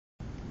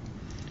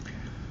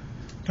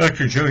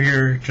Dr. Joe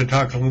here to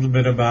talk a little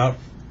bit about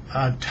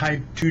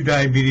type 2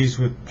 diabetes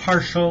with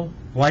partial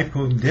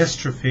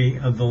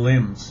lipodystrophy of the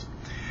limbs.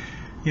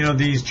 You know,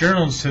 these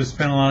journals have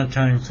spent a lot of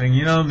time saying,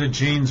 the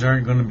genes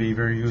aren't going to be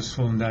very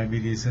useful in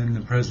diabetes in the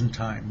present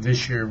time.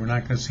 This year, we're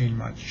not going to see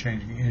much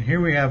changing. And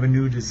here we have a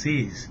new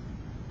disease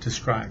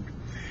described.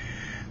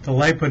 The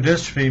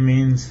lipodystrophy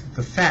means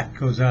the fat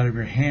goes out of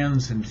your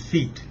hands and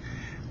feet,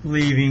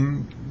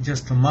 leaving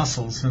just the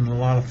muscles and a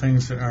lot of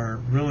things that are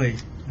really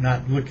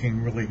not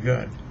looking really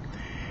good.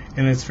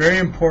 And it's very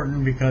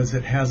important because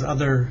it has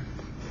other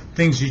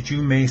things that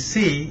you may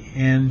see,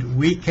 and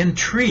we can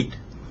treat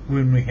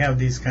when we have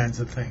these kinds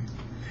of things.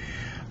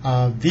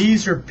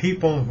 These are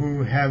people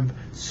who have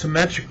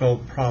symmetrical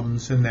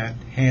problems in that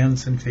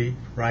hands and feet,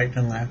 right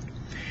and left.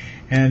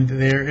 And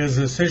there is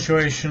a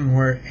situation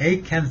where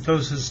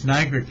acanthosis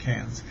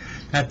nigricans,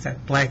 that's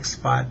that black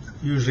spot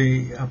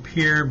usually up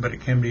here, but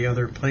it can be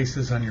other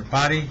places on your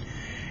body.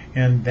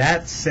 And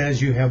that says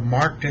you have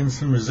marked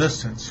insulin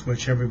resistance,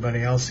 which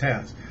everybody else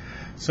has.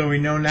 So we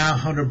know now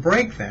how to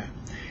break that.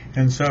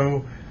 And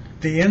so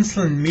the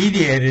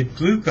insulin-mediated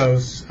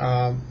glucose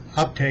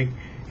uptake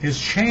is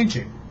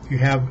changing. You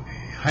have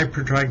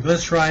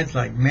hypertriglycerides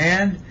like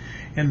mad,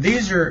 and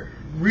these are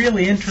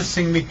really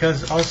interesting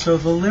because also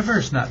the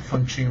liver's not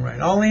functioning right.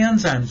 All the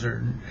enzymes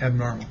are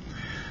abnormal.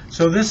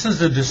 So this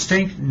is a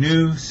distinct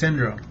new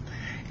syndrome.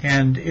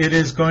 And it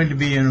is going to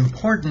be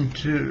important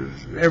to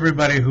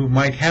everybody who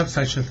might have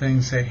such a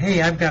thing say,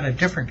 hey, I've got a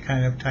different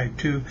kind of type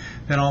 2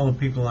 than all the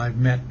people I've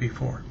met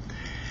before.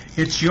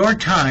 It's your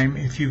time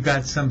if you've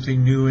got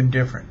something new and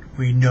different.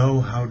 We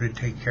know how to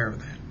take care of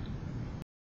that.